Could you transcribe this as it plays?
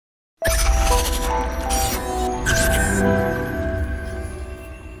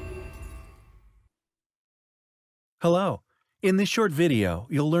Hello. In this short video,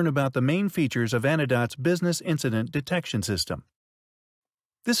 you'll learn about the main features of Anodot's Business Incident Detection System.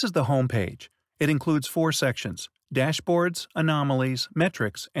 This is the home page. It includes 4 sections: dashboards, anomalies,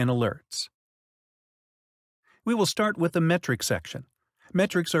 metrics, and alerts. We will start with the metrics section.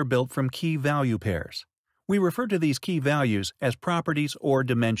 Metrics are built from key value pairs. We refer to these key values as properties or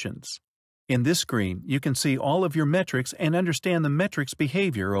dimensions. In this screen, you can see all of your metrics and understand the metrics'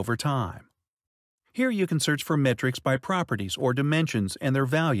 behavior over time. Here you can search for metrics by properties or dimensions and their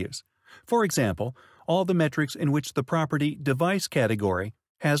values. For example, all the metrics in which the property device category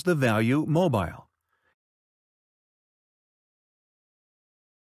has the value mobile.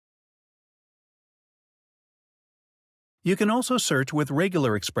 You can also search with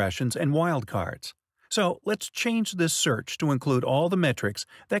regular expressions and wildcards. So let's change this search to include all the metrics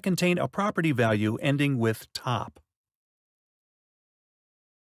that contain a property value ending with top.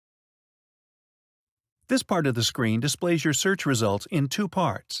 This part of the screen displays your search results in 2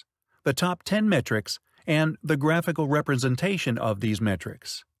 parts: the top 10 metrics and the graphical representation of these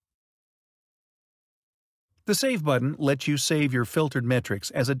metrics. The Save button lets you save your filtered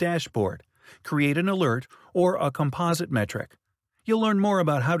metrics as a dashboard, create an alert, or a composite metric. You'll learn more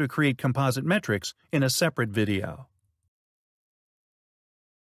about how to create composite metrics in a separate video.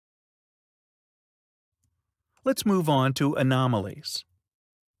 Let's move on to anomalies.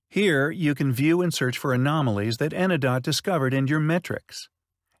 Here, you can view and search for anomalies that Anodot discovered in your metrics.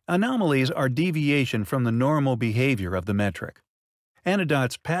 Anomalies are deviation from the normal behavior of the metric.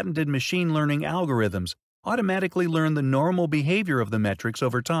 Anodot's patented machine learning algorithms automatically learn the normal behavior of the metrics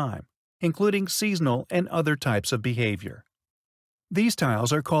over time, including seasonal and other types of behavior. These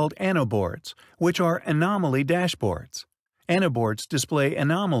tiles are called Anoboards, which are anomaly dashboards. Anoboards display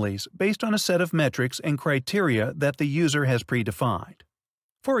anomalies based on a set of metrics and criteria that the user has predefined.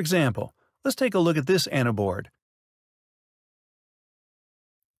 For example, let's take a look at this Anoboard.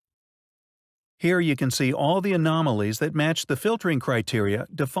 Here you can see all the anomalies that match the filtering criteria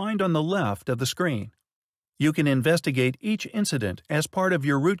defined on the left of the screen. You can investigate each incident as part of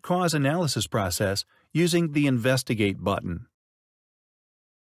your root cause analysis process using the Investigate button.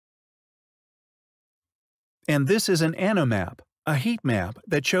 And this is an Anomap, a heat map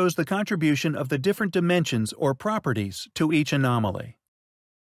that shows the contribution of the different dimensions or properties to each anomaly.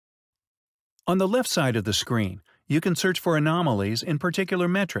 On the left side of the screen, you can search for anomalies in particular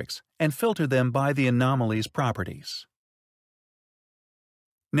metrics and filter them by the anomaly's properties.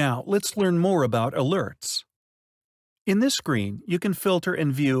 Now, let's learn more about alerts. In this screen, you can filter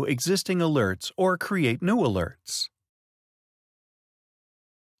and view existing alerts or create new alerts.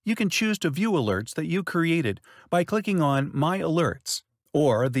 You can choose to view alerts that you created by clicking on My Alerts,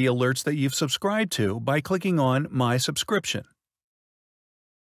 or the alerts that you've subscribed to by clicking on My Subscription.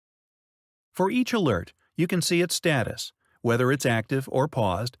 For each alert, you can see its status, whether it's active or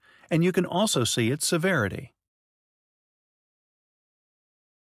paused, and you can also see its severity.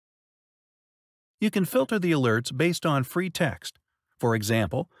 You can filter the alerts based on free text. For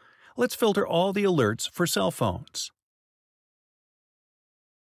example, let's filter all the alerts for cell phones.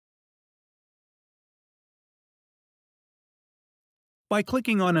 By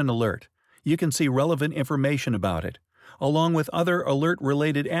clicking on an alert, you can see relevant information about it, along with other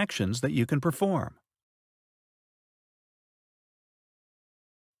alert-related actions that you can perform.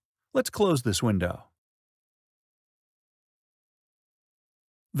 Let's close this window.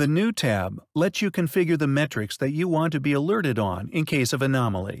 The New tab lets you configure the metrics that you want to be alerted on in case of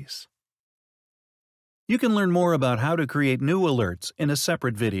anomalies. You can learn more about how to create new alerts in a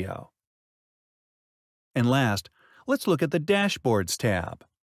separate video. And last, let's look at the Dashboards tab.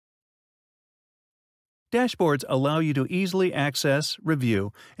 Dashboards allow you to easily access,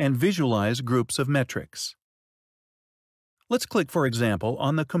 review, and visualize groups of metrics. Let's click, for example,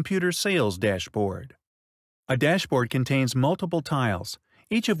 on the Computer Sales dashboard. A dashboard contains multiple tiles,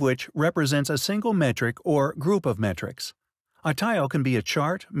 each of which represents a single metric or group of metrics. A tile can be a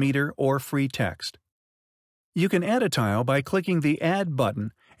chart, meter, or free text. You can add a tile by clicking the Add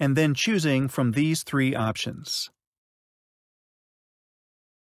button and then choosing from these 3 options.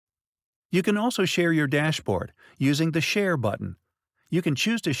 You can also share your dashboard using the Share button. You can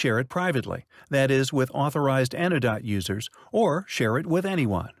choose to share it privately, that is, with authorized Anodot users, or share it with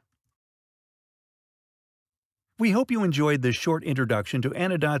anyone. We hope you enjoyed this short introduction to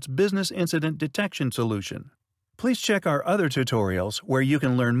Anodot's Business Incident Detection solution. Please check our other tutorials where you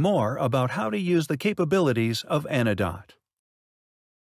can learn more about how to use the capabilities of Anodot.